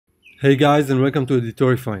Hey guys, and welcome to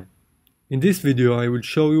Editorify. In this video I will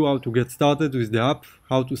show you how to get started with the app,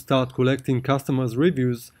 how to start collecting customers'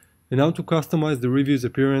 reviews, and how to customize the reviews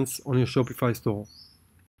appearance on your Shopify store.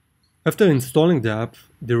 After installing the app,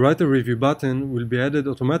 the Write a Review button will be added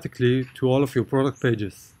automatically to all of your product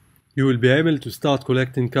pages. You will be able to start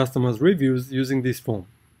collecting customers' reviews using this form.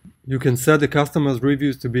 You can set the customers'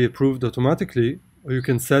 reviews to be approved automatically, or you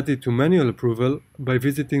can set it to manual approval by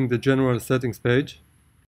visiting the General Settings page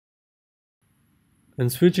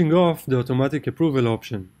and switching off the automatic approval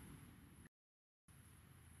option.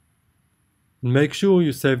 And make sure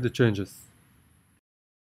you save the changes.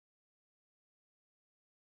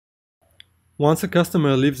 Once a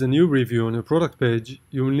customer leaves a new review on your product page,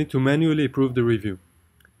 you will need to manually approve the review.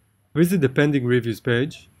 Visit the Pending Reviews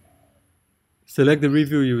page, select the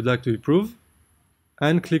review you would like to approve,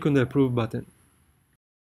 and click on the Approve button.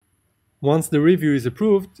 Once the review is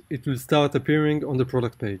approved, it will start appearing on the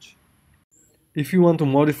product page. If you want to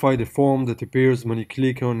modify the form that appears when you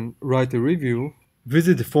click on Write a Review,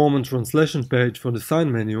 visit the Form and Translation page for the Sign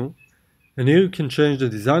menu, and here you can change the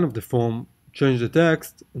design of the form, change the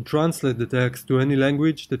text, and translate the text to any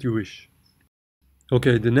language that you wish.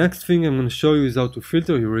 Okay, the next thing I'm going to show you is how to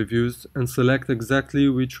filter your reviews and select exactly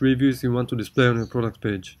which reviews you want to display on your product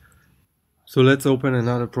page. So let's open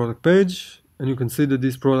another product page, and you can see that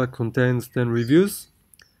this product contains 10 reviews,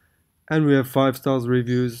 and we have 5 stars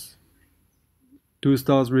reviews, 2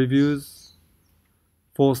 stars reviews,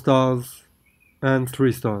 4 stars, and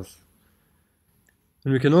 3 stars.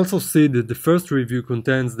 And we can also see that the first review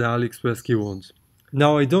contains the AliExpress keyword.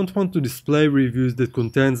 Now I don't want to display reviews that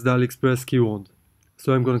contains the AliExpress keyword.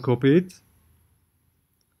 So I'm going to copy it.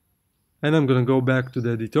 And I'm going to go back to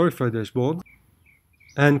the Editorify dashboard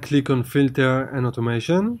and click on Filter and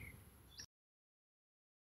Automation.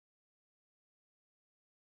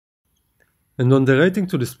 And on the Rating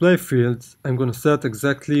to Display field, I'm going to set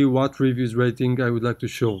exactly what reviews rating I would like to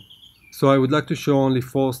show. So I would like to show only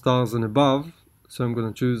 4 stars and above, so I'm going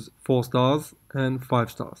to choose 4 stars and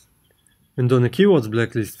 5 stars. And on the Keywords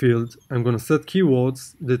Blacklist field, I'm going to set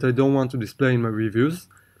keywords that I don't want to display in my reviews,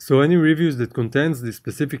 so any reviews that contains these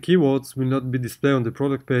specific keywords will not be displayed on the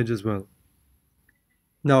product page as well.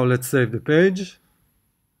 Now let's save the page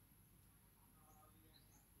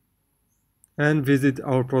and visit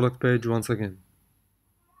our product page once again.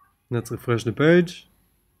 Let's refresh the page.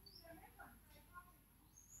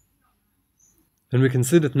 And we can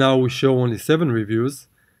see that now we show only 7 reviews.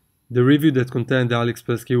 The review that contained the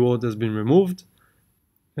AliExpress keyword has been removed.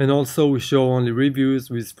 And also we show only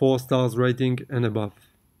reviews with 4 stars rating and above.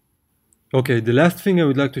 Okay, the last thing I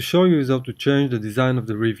would like to show you is how to change the design of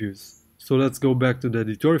the reviews. So let's go back to the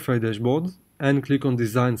Editorify dashboard and click on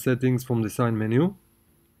Design Settings from the Sign menu.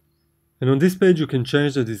 And on this page you can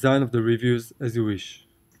change the design of the reviews as you wish.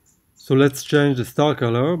 So let's change the star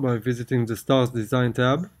color by visiting the Stars Design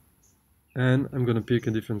tab. And I'm going to pick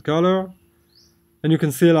a different color. And you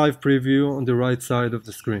can see a live preview on the right side of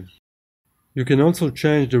the screen. You can also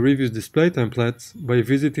change the reviews display template by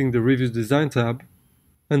visiting the Reviews Design tab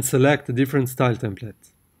and select a different style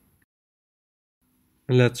template.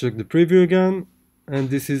 And let's check the preview again.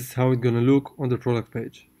 And this is how it's going to look on the product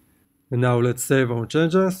page. And now let's save our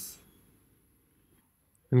changes.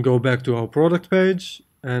 And go back to our product page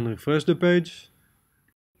and refresh the page.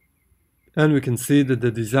 And we can see that the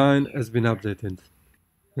design has been updated.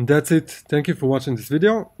 And that's it. Thank you for watching this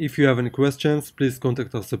video. If you have any questions, please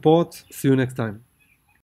contact our support. See you next time.